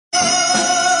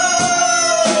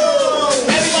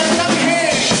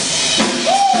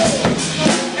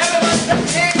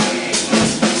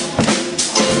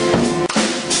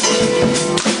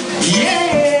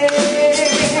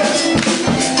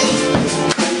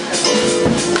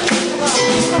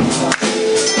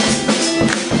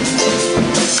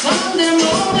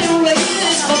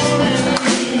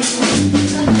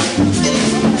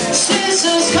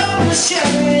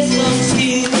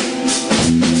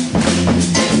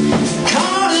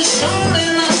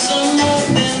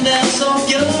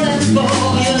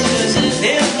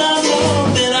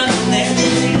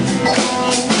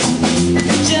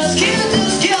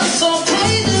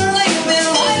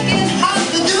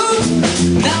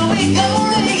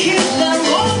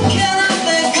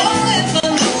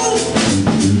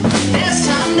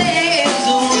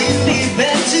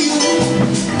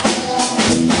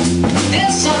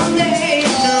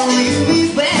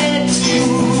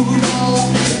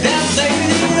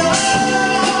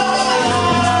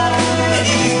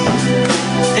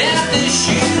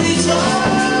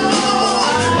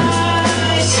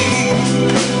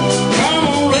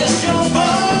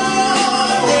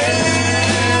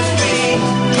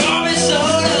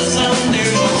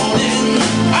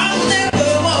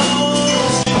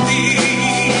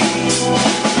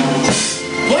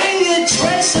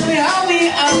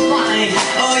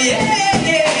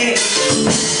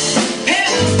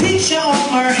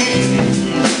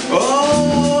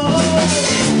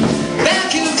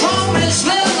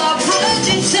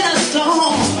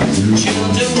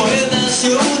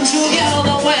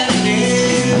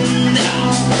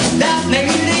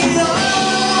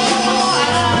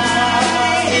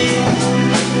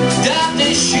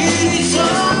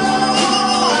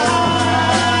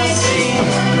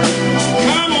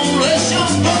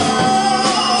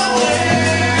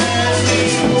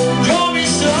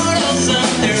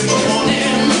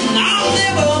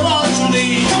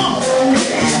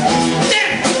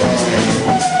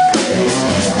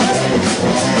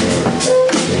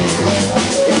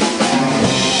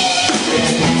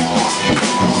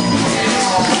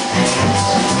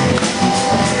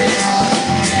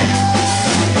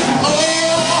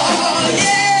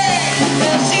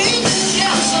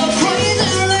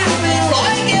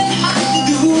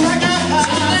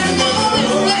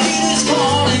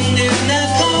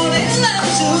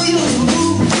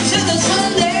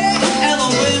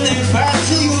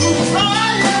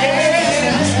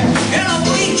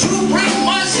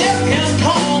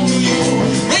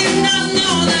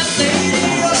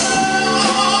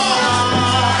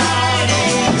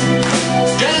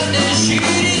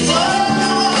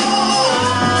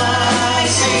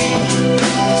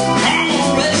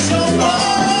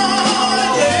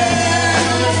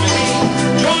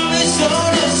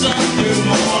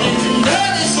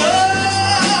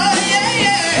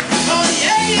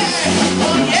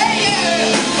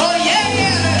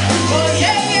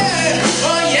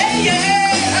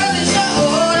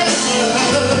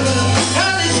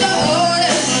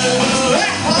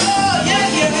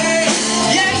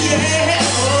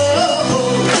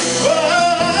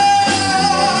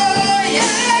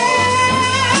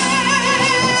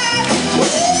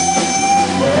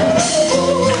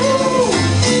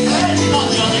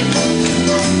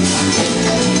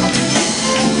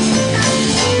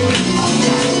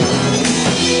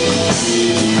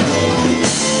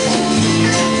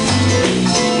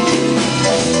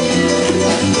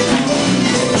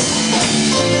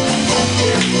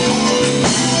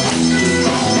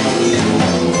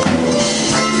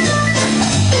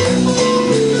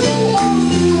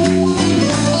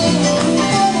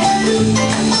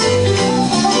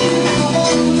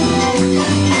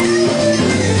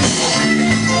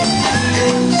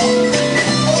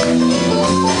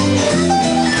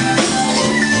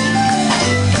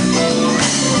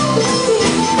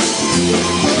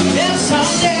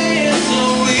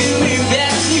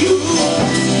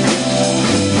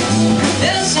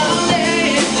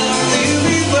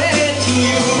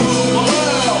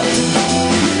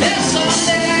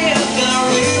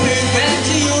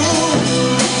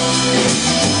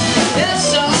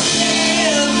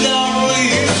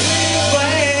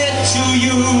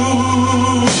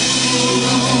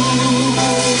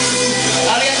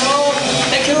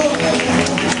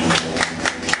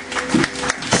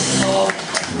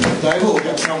だいぶお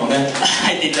客さんもね、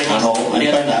入っていただきました。あり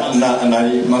がとうございます。な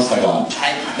りましたが、は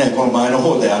い、ね、この前の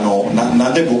方でな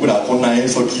んで僕らこんな演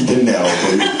奏聴いてんねやろうと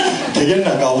いう怪げ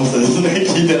な顔をしてですね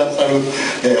聴いてらっしゃる、お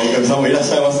客さんもいらっ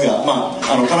しゃいますが、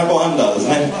カナコアンダーです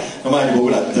ねの前に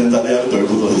僕ら前座でやるという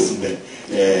ことですんで、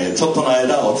ちょっとの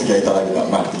間お付き合いいただけたら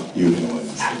なというふうに思い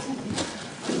ます。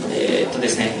で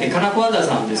すね、カナコアンダー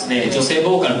さんはですね、女性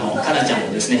ボーカルのカナちゃん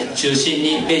をですね中心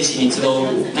にベーシに集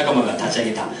う仲間が立ち上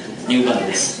げたニューバンド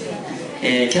です。キ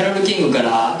ャロル・キングか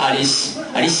らアリシ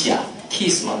ア、キ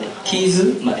ーズ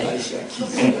まで、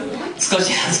少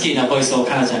しハスキーなボイスを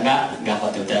カナちゃんが頑張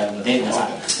って歌うので、皆さん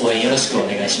応援よろしくお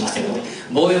願いしますということで、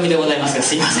棒読みでございますが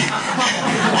すいませんあ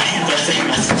りがとうござい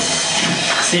ます。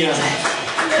すいません。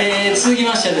続き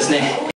ましてはですね